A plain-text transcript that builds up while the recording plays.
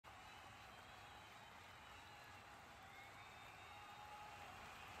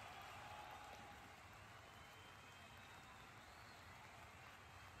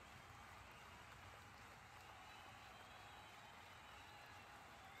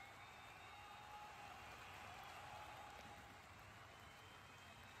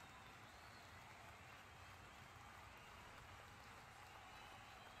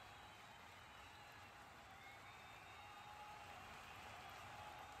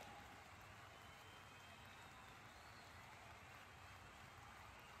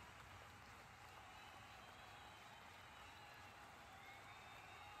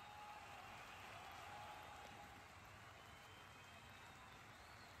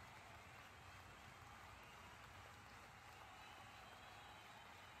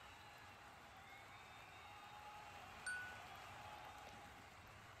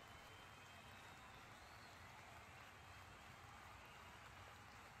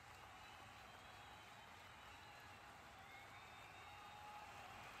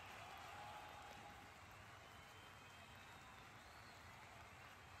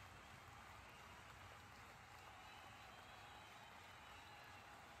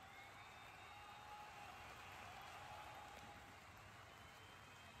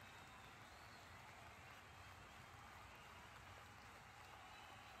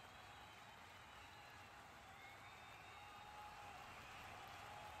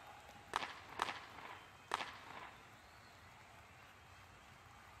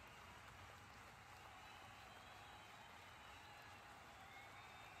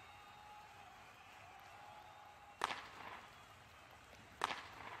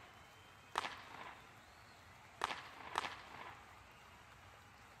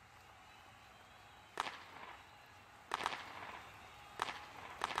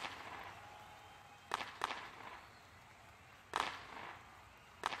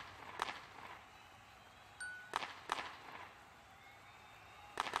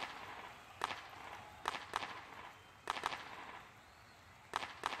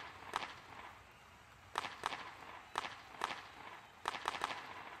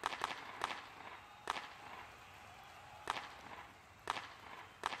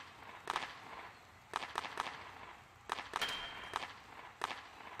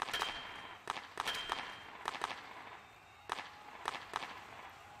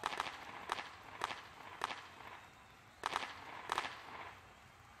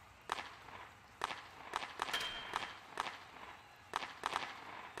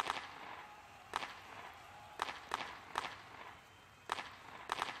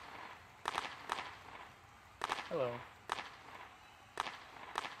Hello.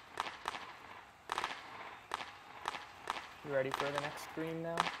 You ready for the next stream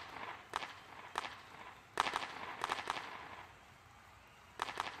now?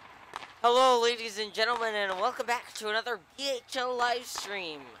 Hello, ladies and gentlemen, and welcome back to another BHL live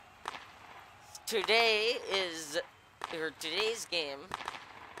stream. Today's game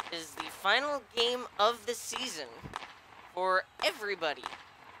is the final game of the season for everybody.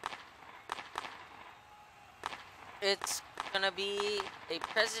 It's gonna be a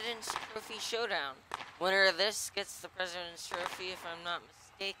President's Trophy showdown. Winner of this gets the President's Trophy, if I'm not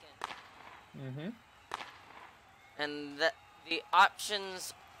mistaken. Mm-hmm. And the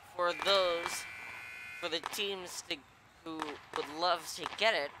options for the teams who would love to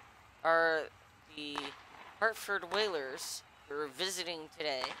get it are the Hartford Whalers, who are visiting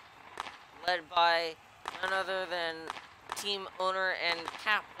today, led by none other than team owner and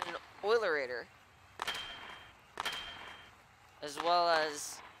captain Oilerator, as well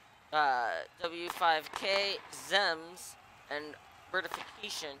as W5K, Zems, and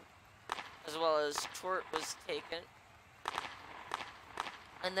Vertification, as well as Tort was taken.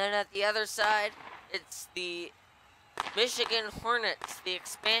 And then at the other side, it's the Michigan Hornets, the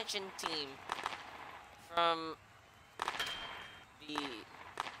expansion team from the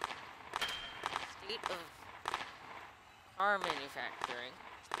state of car manufacturing,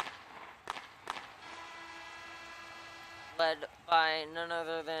 led by none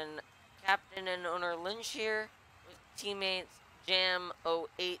other than captain and owner Lynch here, with teammates Jam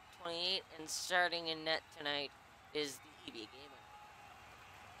 0828, and starting in net tonight is the EB Gamer.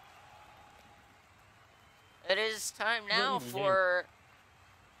 It is time now for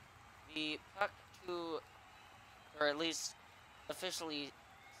the puck to, or at least officially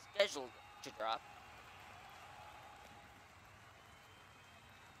scheduled to drop.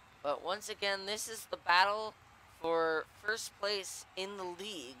 But once again, this is the battle for first place in the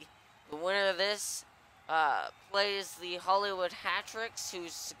league. The winner of this plays the Hollywood Hat-Tricks, who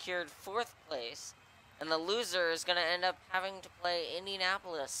secured 4th place. And the loser is going to end up having to play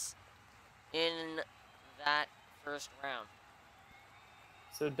Indianapolis in that first round.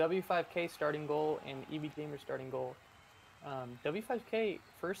 So W5K starting goal and EB Gamer starting goal. W5K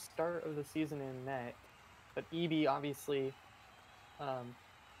first start of the season in net, but EB obviously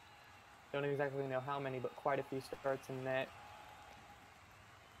don't exactly know how many, but quite a few starts in net.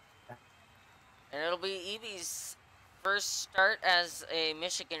 And it'll be EB's first start as a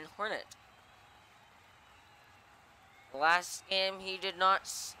Michigan Hornet. The last game he did not,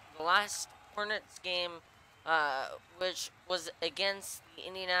 the last Hornets game, which was against the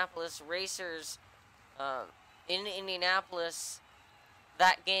Indianapolis Racers in Indianapolis.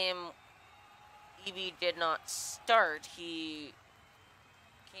 That game, EB did not start. He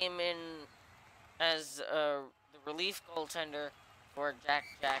came in as the relief goaltender for Jack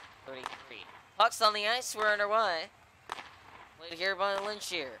 33. Pucks on the ice, we're underway. Played here by Lynch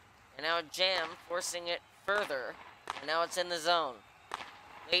here. And now Jam forcing it further. And now it's in the zone.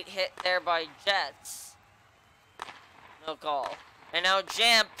 Late hit there by Jets. No call. And now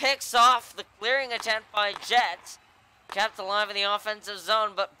Jam picks off the clearing attempt by Jets. Kept alive in the offensive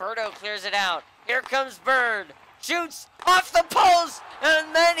zone, but Birdo clears it out. Here comes Bird. Shoots off the post,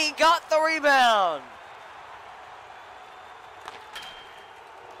 and then he got the rebound.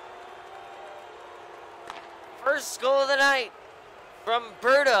 First goal of the night from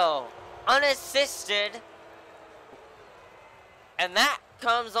Birdo, unassisted. And that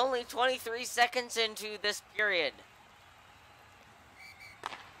comes only 23 seconds into this period.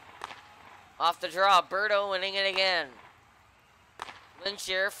 Off the draw, Birdo winning it again. Lynch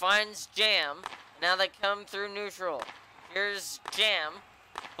here finds Jam. Now they come through neutral. Here's Jam.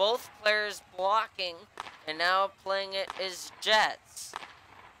 Both players blocking. And now playing it is Jets.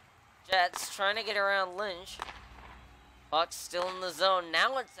 Jets trying to get around Lynch. Puck's still in the zone.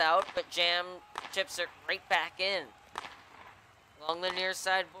 Now it's out, but Jam chips it right back in. Along the near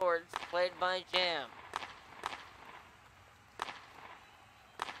side boards, played by Jam.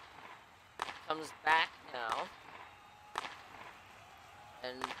 Comes back now.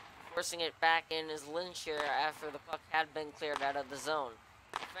 And forcing it back in is Lynch here after the puck had been cleared out of the zone.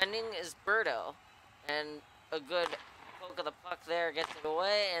 Defending is Birdo. And a good poke of the puck there gets it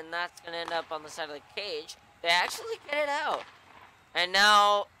away, and that's going to end up on the side of the cage. They actually get it out. And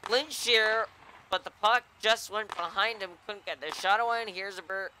now Lynch here, but the puck just went behind him, couldn't get the shot away, and here's a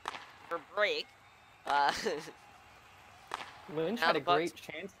for break. Lynch had a great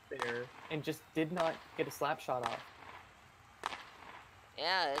chance there and just did not get a slap shot off.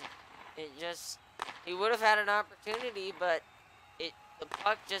 Yeah, it just, he would have had an opportunity, but the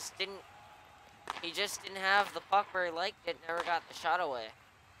puck just didn't He just didn't have the puck where he liked it, never got the shot away.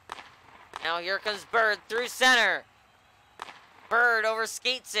 Now here comes Bird through center. Bird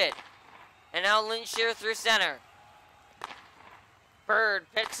overskates it. And now Linshear through center. Bird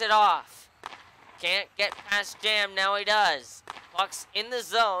picks it off. Can't get past Jam, now he does. Puck's in the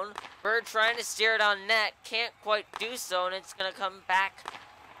zone. Bird trying to steer it on net. Can't quite do so, and it's going to come back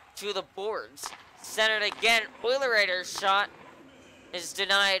to the boards. Centered again. Oilerator's shot is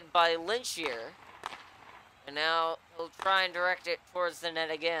denied by Linshear. And now he'll try and direct it towards the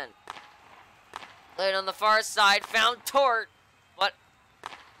net again. Played on the far side. Found Tort, but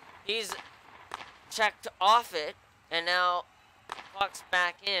he's checked off it. And now puck's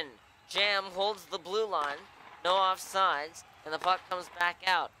back in. Jam holds the blue line. No offsides. And the puck comes back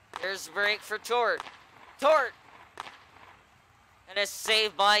out. Here's the break for Tort. Tort! And a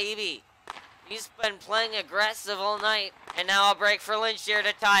save by Eby. He's been playing aggressive all night. And now a break for Linshear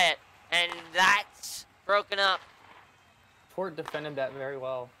to tie it. And that's broken up. Tort defended that very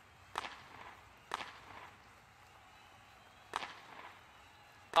well.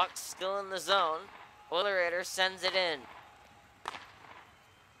 Puck's still in the zone. Oilerator sends it in.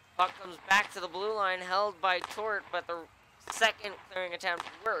 Puck comes back to the blue line, held by Tort, but the second clearing attempt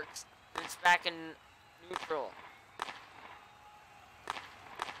works, and it's back in neutral.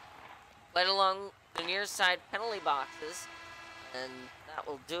 Led along the near side penalty boxes, and that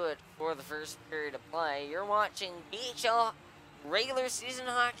will do it for the first period of play. You're watching BHL regular season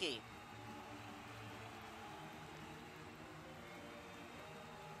hockey.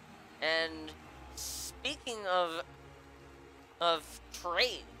 And speaking of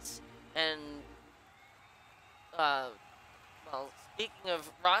trades and speaking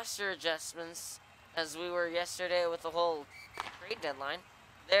of roster adjustments, as we were yesterday with the whole trade deadline,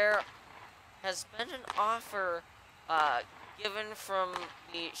 there has been an offer given from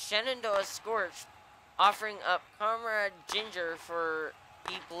the Shenandoah Scorch offering up Comrade Ginger for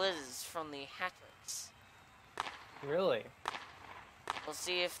Deep Liz from the Hat-Tricks. Really? We'll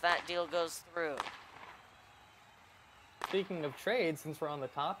see if that deal goes through. Speaking of trades, since we're on the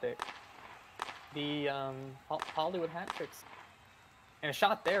topic, the Hollywood Hat-Tricks, and a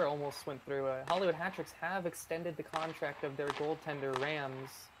shot there almost went through. Hollywood Hat-Tricks have extended the contract of their goaltender Rams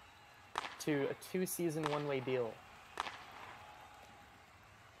to a 2-season one-way deal.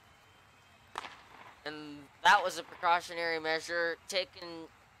 And that was a precautionary measure taken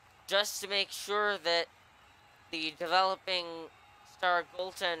just to make sure that the developing star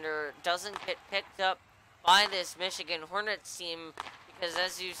goaltender doesn't get picked up by this Michigan Hornets team, because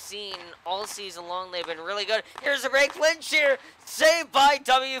as you've seen all season long, they've been really good. Here's a break, Linshear, saved by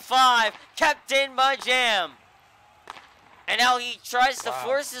W5, kept in by Jam. And now he tries to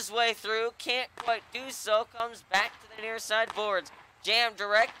force his way through, can't quite do so, comes back to the near side boards. Jam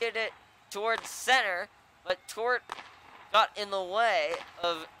directed it towards center, but Tort got in the way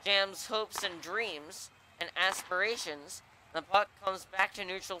of Jam's hopes and dreams and aspirations. The puck comes back to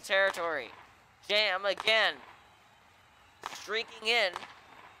neutral territory. Jam again, streaking in,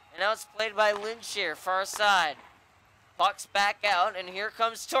 and now it's played by Linshear, far side. Puck's back out, and here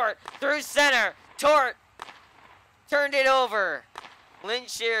comes Tort, through center. Tort turned it over.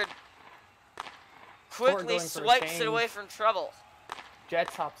 Linshear quickly swipes it away from trouble.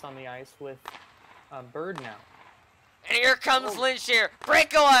 Jets hops on the ice with Bird now. And here comes Linshear,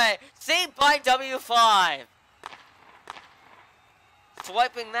 breakaway, saved by W5.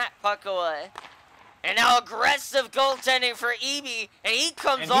 Swiping that puck away. And now aggressive goaltending for Eby, and he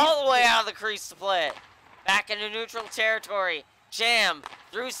comes all the way out of the crease to play it. Back into neutral territory. Jam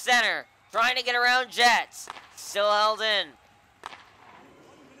through center, trying to get around Jets. Still held in.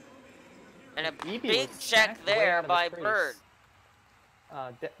 And a big check there by Bird.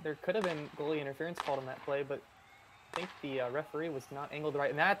 There could have been goalie interference called on that play, but I think the referee was not angled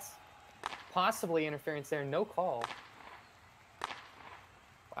right. And that's possibly interference there. No call.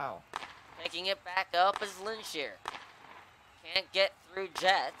 Wow. Picking it back up is Linshear. Can't get through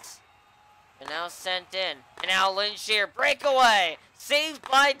Jets. And now sent in. And now Linshear, breakaway. Saved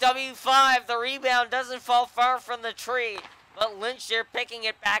by W5. The rebound doesn't fall far from the tree. But Linshear picking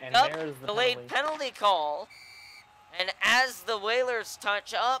it back up. Delayed penalty call. And as the Whalers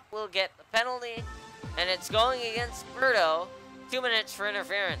touch up, we'll get the penalty. And it's going against Berto. 2 minutes for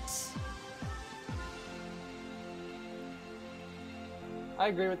interference. I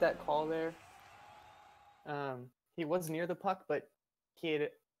agree with that call there. He was near the puck, but he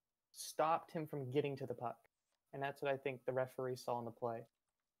had stopped him from getting to the puck. And that's what I think the referee saw in the play.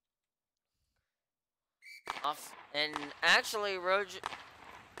 And actually, Roge,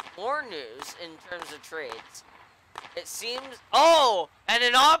 more news in terms of trades. It seems... Oh! And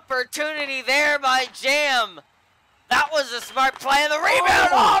an opportunity there by Jam. That was a smart play. And the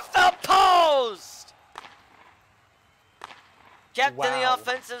rebound off the post! Kept in the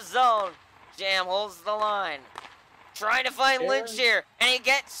offensive zone. Jam holds the line. Trying to find Lynch here. And he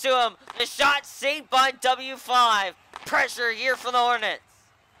gets to him. The shot saved by W5. Pressure here for the Hornets.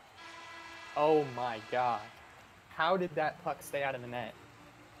 Oh my god. How did that puck stay out of the net?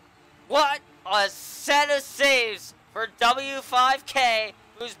 What a set of saves for W5K,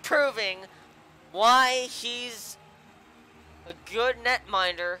 who's proving why he's a good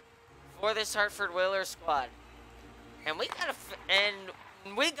netminder for this Hartford Whalers squad. And we got a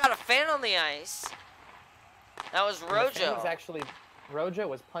fan on the ice. That was Rojo. Rojo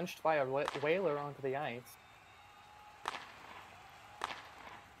was punched by a Whaler onto the ice.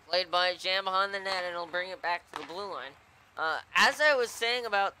 Played by Jam behind the net, and he'll bring it back to the blue line. As I was saying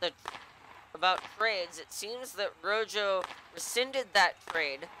about trades, it seems that Rojo rescinded that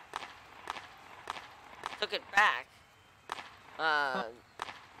trade, took it back,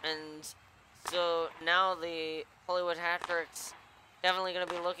 and so now the Hollywood Hat-Tricks definitely going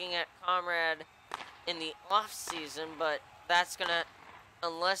to be looking at Comrade in the off season, but that's gonna,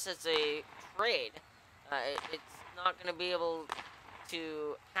 unless it's a trade, it's not going to be able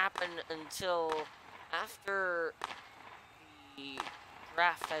to happen until after the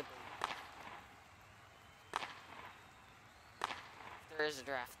draft, I believe. There is a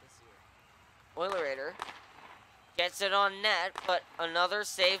draft this year. Oilerator gets it on net, but another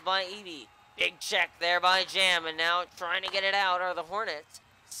save by Eby. Big check there by Jam, and now trying to get it out are the Hornets,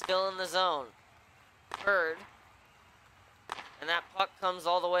 still in the zone. Bird. And that puck comes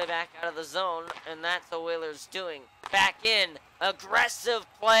all the way back out of the zone, and that's the Whalers doing. Back in. Aggressive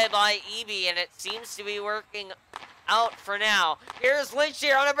play by Eby, and it seems to be working out for now. Here's Lynch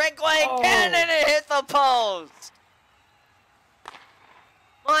here on a breakaway again, and it hit the post.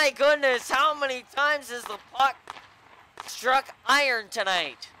 My goodness, how many times has the puck struck iron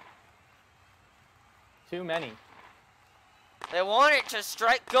tonight? Too many. They want it to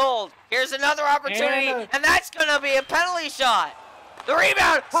strike gold. Here's another opportunity, and that's going to be a penalty shot. The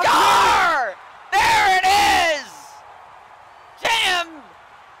rebound, score! There it is! Jam!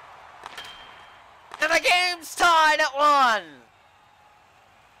 And the game's tied at 1.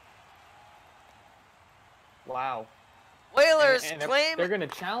 Wow. Whalers and claim... They're going to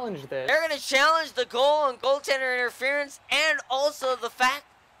challenge this. They're going to challenge the goal and goaltender interference, and also the fact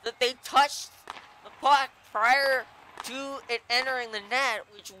that they touched the puck prior to it entering the net,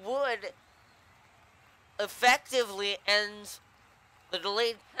 which would effectively end the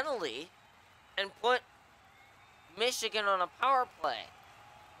delayed penalty and put Michigan on a power play.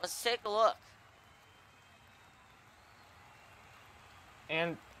 Let's take a look.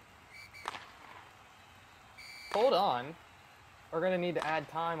 And hold on. We're going to need to add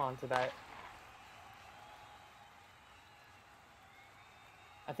time onto that.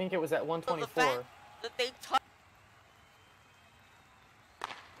 I think it was at 124. So that they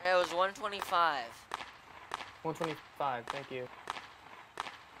it was 125. 125, thank you.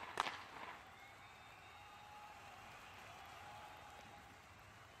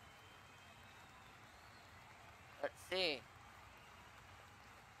 Let's see.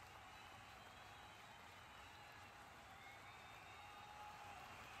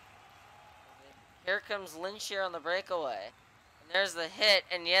 Here comes Lynch here on the breakaway. And there's the hit,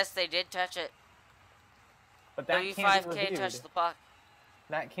 and yes, they did touch it. But that W5K can't be reviewed. touched the puck.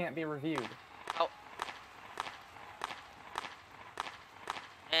 That can't be reviewed. Oh.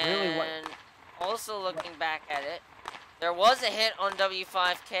 And also looking back at it, there was a hit on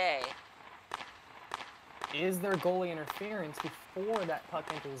W5K. Is there goalie interference before that puck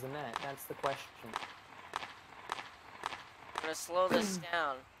enters the net? That's the question. I'm going to slow this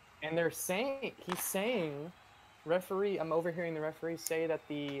down. And they're saying, I'm overhearing the referee say that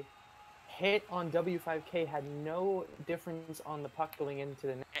the hit on W5K had no difference on the puck going into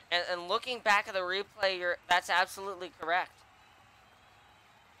the net. And looking back at the replay, that's absolutely correct.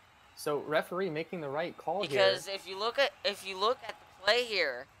 So referee making the right call because here. Because if you look at the play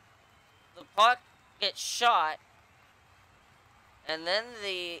here, the puck gets shot, and then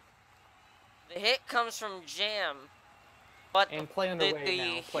the hit comes from Jam, but and play underway the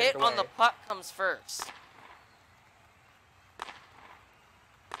now. hit on the puck comes first.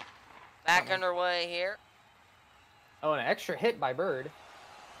 Back underway here. Oh, an extra hit by Bird.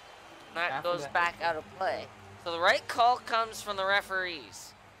 That goes back out of play. So the right call comes from the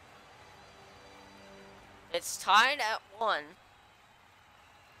referees. It's tied at 1.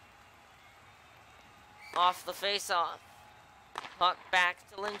 Off the face-off. Puck back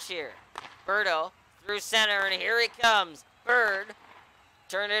to Lynch here. Birdo through center, and here he comes. Bird,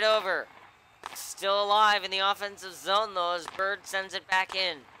 turn it over. Still alive in the offensive zone, though, as Bird sends it back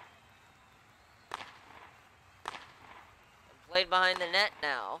in. Played behind the net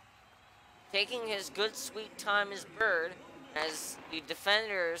now. Taking his good, sweet time is Bird, as the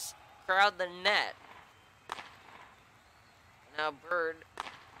defenders crowd the net. Now Bird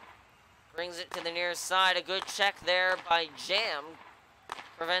brings it to the near side. A good check there by Jam.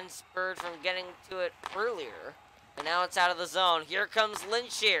 Prevents Bird from getting to it earlier. And now it's out of the zone. Here comes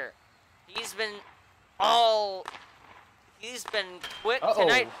Lynchier. He's been quick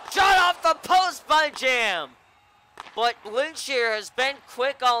tonight. Shot off the post by Jam. But Lynchier has been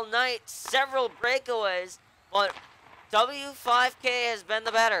quick all night. Several breakaways. But W5K has been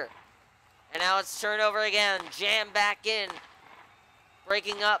the better. And now it's turnover again. Jam back in.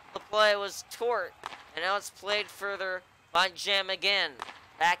 Breaking up the play was Tort. And now it's played further by Jam again.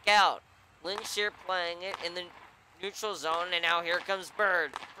 Back out. Lynchier playing it in the neutral zone. And now here comes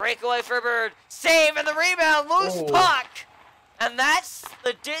Bird. Breakaway for Bird. Save and the rebound. Loose puck. And that's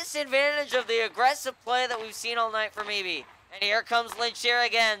the disadvantage of the aggressive play that we've seen all night from Eby. And here comes Lynchier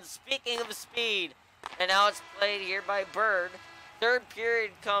again. Speaking of speed. And now it's played here by Bird. Third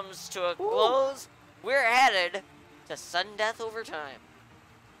period comes to a close. We're headed to sudden death overtime.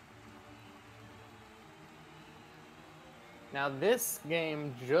 Now this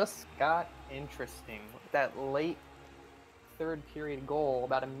game just got interesting. That late third period goal,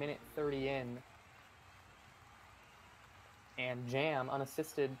 about a minute 30 in. And Jam,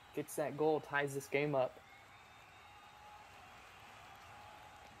 unassisted, gets that goal, ties this game up.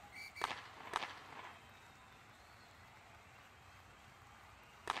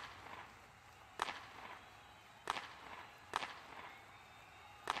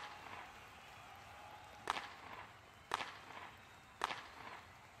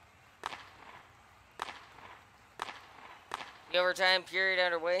 The overtime period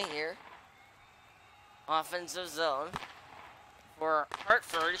underway here. Offensive zone for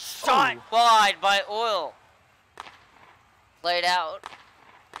Hartford. Shot wide by Oil. Played out.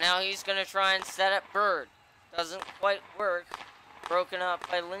 Now he's going to try and set up Bird. Doesn't quite work. Broken up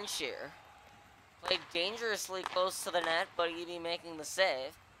by Lynchier. Played dangerously close to the net, but Eby making the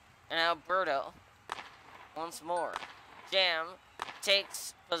save. And now Birdo. Once more. Jam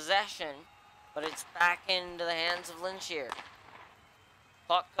takes possession, but it's back into the hands of Lynchier.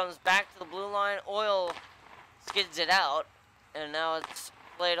 Puck comes back to the blue line. Oil skids it out. And now it's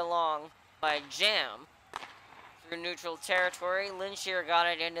played along by Jam. Through neutral territory. Lynchier got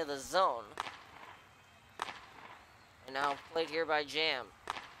it into the zone. And now played here by Jam.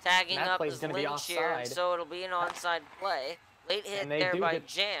 Tagging up is Lynchier, so it'll be an onside play. Late hit there by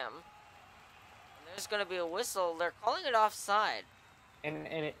Jam. And there's going to be a whistle. They're calling it offside.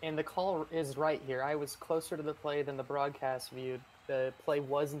 And the call is right here. I was closer to the play than the broadcast viewed. The play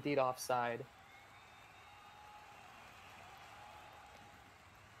was indeed offside.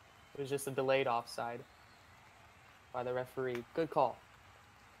 It was just a delayed offside by the referee. Good call.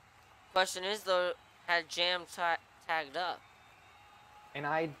 Question is, though, had Jam tagged up? And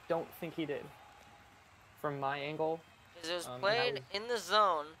I don't think he did. From my angle. Because it was played in the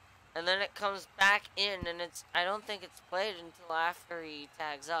zone, and then it comes back in, and I don't think it's played until after he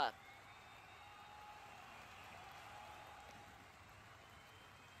tags up.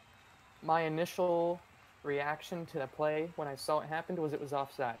 My initial reaction to the play when I saw it happened was it was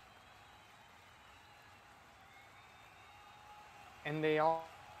offside. And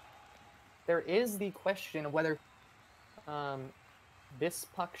there is the question of whether this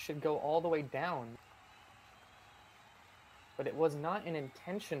puck should go all the way down. But it was not an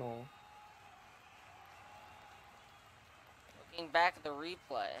intentional. Looking back at the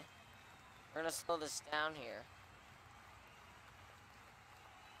replay, we're going to slow this down here.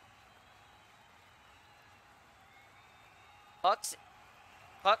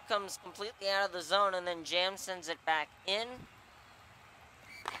 Puck comes completely out of the zone, and then Jam sends it back in.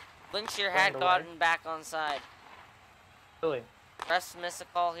 Lynchier had gotten back on side. Really? Refs miss a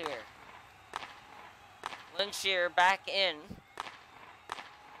call here. Lynchier back in.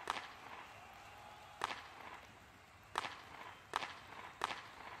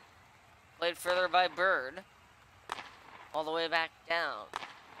 Played further by Bird. All the way back down.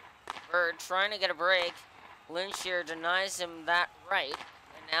 Bird trying to get a break. Lynchier denies him that right.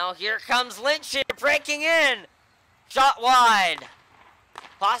 And now here comes Lynchier breaking in. Shot wide.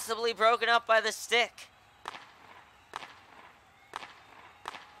 Possibly broken up by the stick.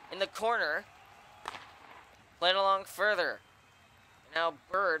 In the corner. Played along further. And now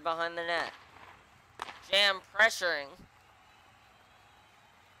Bird behind the net. Jam pressuring.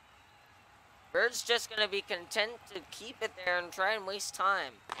 Bird's just going to be content to keep it there and try and waste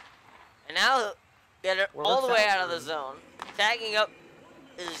time. And now get it all the way out of the zone. Tagging up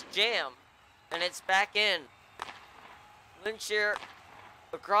is Jam. And it's back in. Lynch here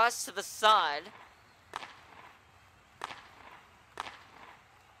across to the side.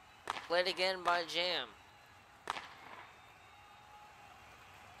 Played again by Jam.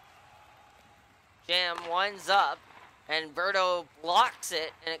 Jam winds up, and Berto blocks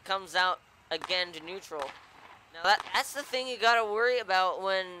it, and it comes out again to neutral. Now that's the thing you gotta worry about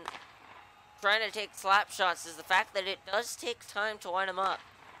when trying to take slap shots, is the fact that it does take time to wind them up.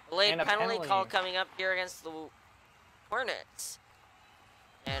 A late penalty call coming up here against the Hornets.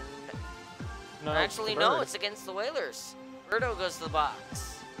 And no, actually, no, it's against the Whalers. Berto goes to the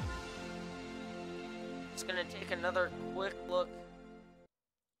box. Just gonna take another quick look.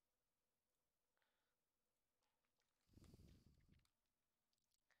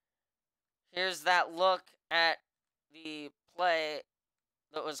 Here's that look at the play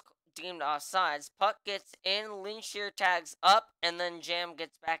that was deemed offsides. Puck gets in, Linshear tags up, and then Jam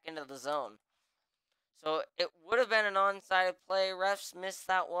gets back into the zone. So it would have been an onside play. Refs missed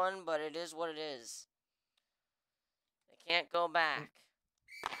that one, but it is what it is. They can't go back.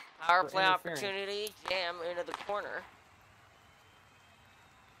 Power play opportunity. Jam into the corner.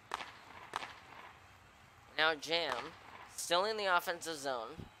 Now Jam, still in the offensive zone.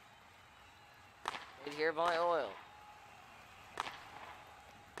 Played here by Oil.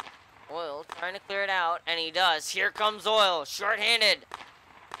 Oil trying to clear it out, and he does. Here comes Oil, short-handed.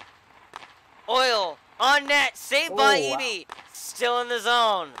 Oil on net, saved by Eby. Wow. Still in the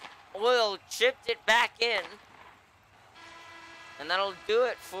zone. Oil chipped it back in. And that'll do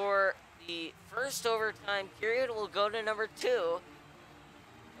it for the first overtime period. We'll go to number 2.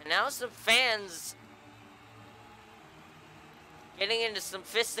 And now some fans getting into some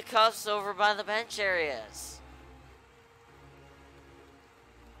fisticuffs over by the bench areas.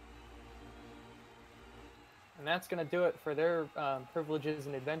 And that's going to do it for their privileges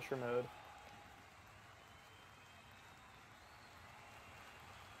in adventure mode.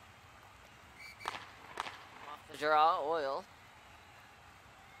 Off the draw, Oil.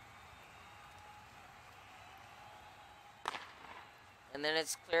 And then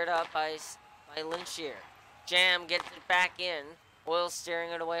it's cleared up by Linshear. Jam gets it back in. Oil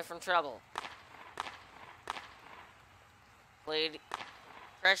steering it away from trouble. Played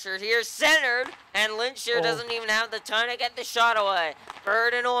pressured here, centered, and Linshear doesn't even have the time to get the shot away.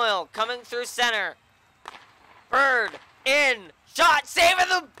 Bird and Oil coming through center. Bird in, shot, saving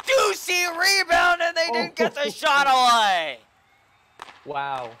the juicy rebound, and they didn't get the shot away.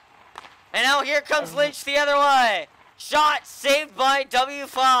 Wow. And now here comes Lynch the other way. Shot saved by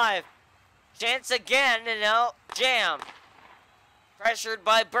W5. Chance again, and now Jam. Pressured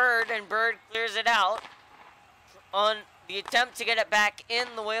by Bird, and Bird clears it out. On the attempt to get it back in,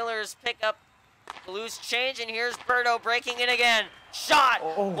 the Whalers pick up the loose change, and here's Berto breaking it again. Shot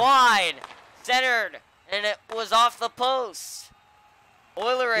wide, centered, and it was off the post.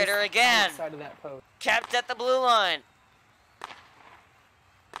 Oilerator again. Outside of that post. Kept at the blue line.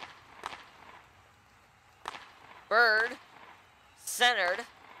 Bird, centered.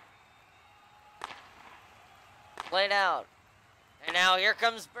 Played out. And now here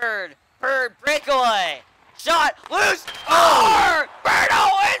comes Bird. Bird, breakaway. Shot, loose, score! Berto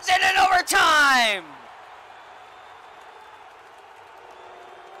wins it in overtime!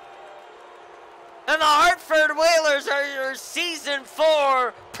 And the Hartford Whalers are your Season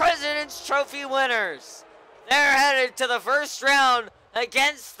 4 President's Trophy winners. They're headed to the first round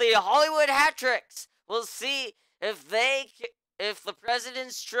against the Hollywood Hat-Tricks. We'll see if the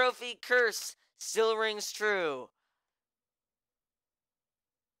President's Trophy curse still rings true.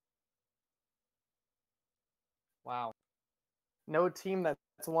 Wow. No team that's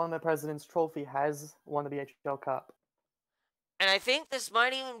won the President's Trophy has won the BHL Cup. And I think this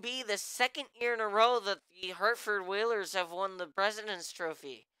might even be the second year in a row that the Hartford Whalers have won the President's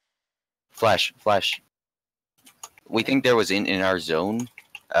Trophy. Flash. We think there was in our zone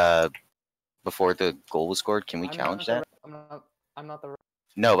before the goal was scored. Can we challenge that? I'm not the...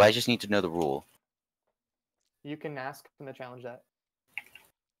 No, but I just need to know the rule. You can ask them to challenge that.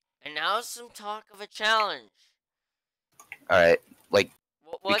 And now some talk of a challenge. Alright,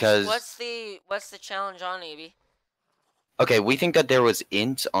 because... What's the challenge on, Eby? Okay, we think that there was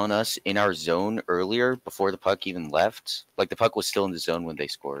int on us in our zone earlier, before the puck even left. Like, the puck was still in the zone when they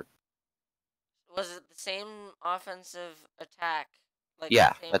scored. Was it the same offensive attack?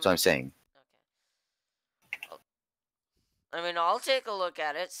 Yeah, that's what I'm saying. Okay. I mean, I'll take a look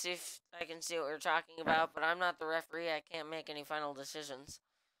at it, see if I can see what we're talking about, but I'm not the referee. I can't make any final decisions.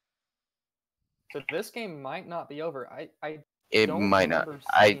 So this game might not be over. I It don't might not. remember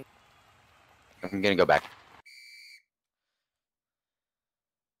seeing... I'm gonna go back.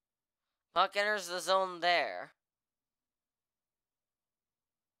 Puck enters the zone there.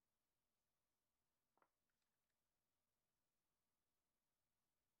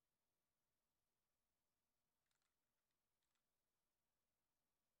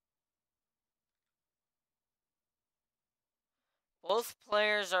 Both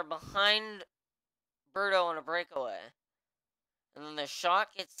players are behind Berto on a breakaway. And then the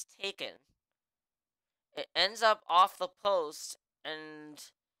shot gets taken. It ends up off the post, and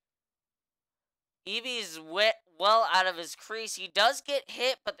Eby's well out of his crease. He does get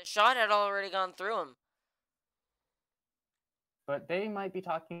hit, but the shot had already gone through him. But they might be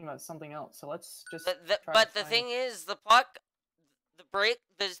talking about something else. So let's just. But the thing is, the puck,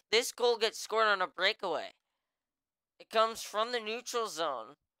 this goal gets scored on a breakaway. It comes from the neutral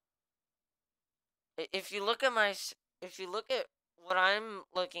zone. If you look at what I'm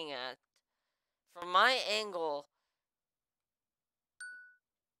looking at, from my angle,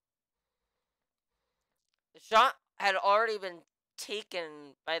 the shot had already been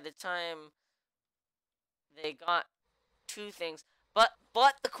taken by the time they got two things. But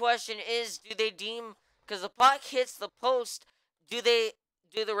the question is, do they deem, because the puck hits the post, do the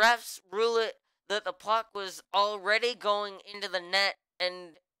refs rule it that the puck was already going into the net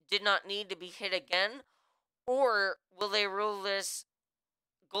and did not need to be hit again? Or will they rule this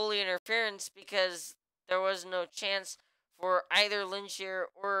goalie interference because there was no chance for either Linshear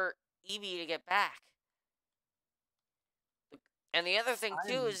or Eby to get back? And the other thing,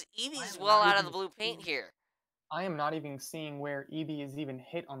 too, is Eby's well out of the blue paint here. I am not even seeing where Eby is even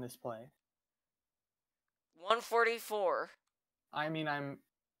hit on this play. 144. I mean, I'm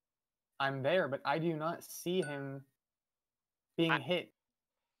there, but I do not see him being hit.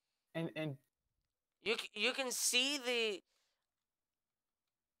 And you can see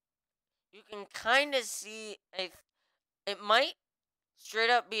you can kind of see it might straight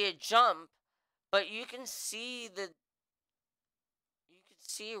up be a jump, but you can see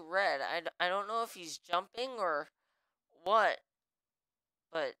red. I don't know if he's jumping or what,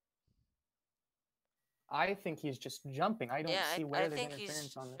 but I think he's just jumping. I don't see where there's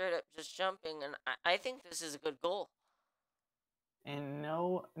interference on this. I think he's straight up just jumping, and I think this is a good goal. And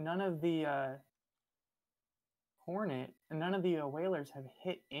none of the Whalers have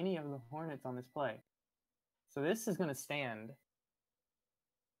hit any of the Hornets on this play. So this is going to stand.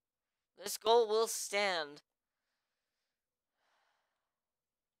 This goal will stand.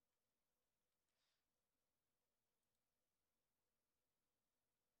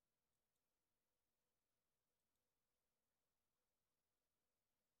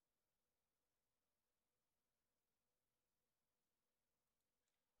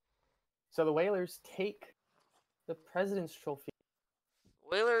 So the Whalers take the President's Trophy.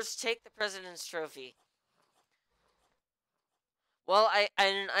 Whalers take the President's Trophy. Well,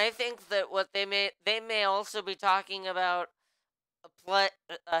 I think that what they may also be talking about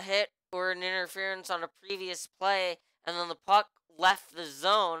a hit or an interference on a previous play, and then the puck left the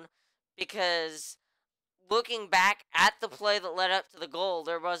zone, because looking back at the play that led up to the goal,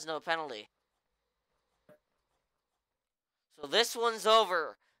 there was no penalty. So this one's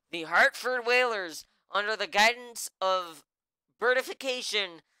over. The Hartford Whalers, under the guidance of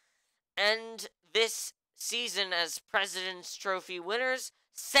Birdification, end this season as President's Trophy winners.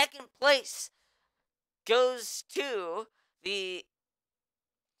 Second place goes to the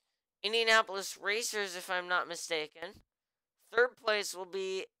Indianapolis Racers, if I'm not mistaken. Third place will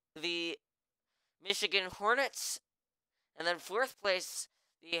be the Michigan Hornets. And then fourth place,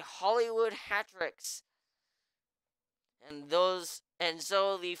 the Hollywood Hat-Tricks. And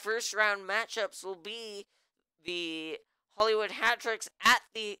so the first round matchups will be the Hollywood Hat-Tricks at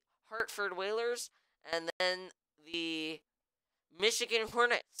the Hartford Whalers, and then the Michigan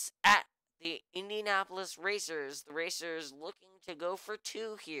Hornets at the Indianapolis Racers. The Racers looking to go for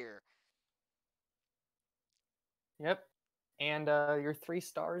 2 here. Yep. And your 3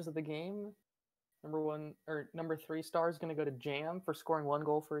 stars of the game, number 3 star is going to go to Jam for scoring 1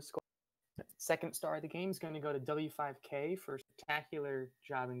 goal for his score. Second star of the game is going to go to W5K for a spectacular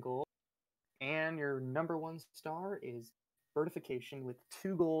job and goal. And your number 1 star is Birdification with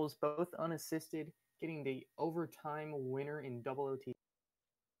 2 goals, both unassisted, getting the overtime winner in double OT.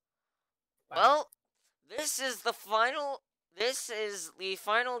 Wow. Well, this is the final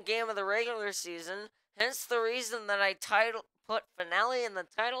game of the regular season. Hence the reason that I put finale in the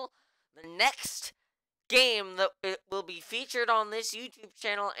title. The next game that it will be featured on this YouTube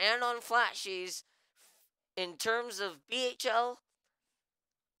channel and on Flashees in terms of BHL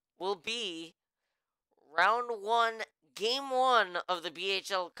will be round 1, game 1 of the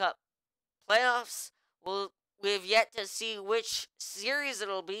BHL Cup playoffs. We have yet to see which series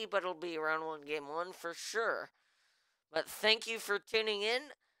it'll be, but it'll be round 1, game 1 for sure. But thank you for tuning in.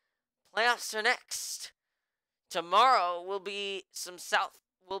 Playoffs are next. Tomorrow will be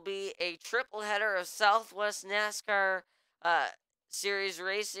a triple header of Southwest NASCAR series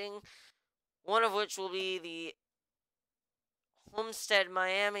racing, one of which will be the Homestead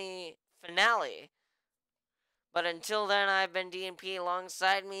Miami finale. But until then, I've been DNP.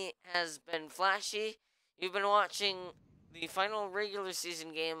 Alongside me has been Flashee. You've been watching the final regular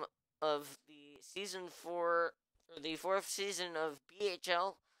season game of the the 4th season of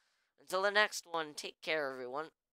BHL. Until the next one, take care, everyone.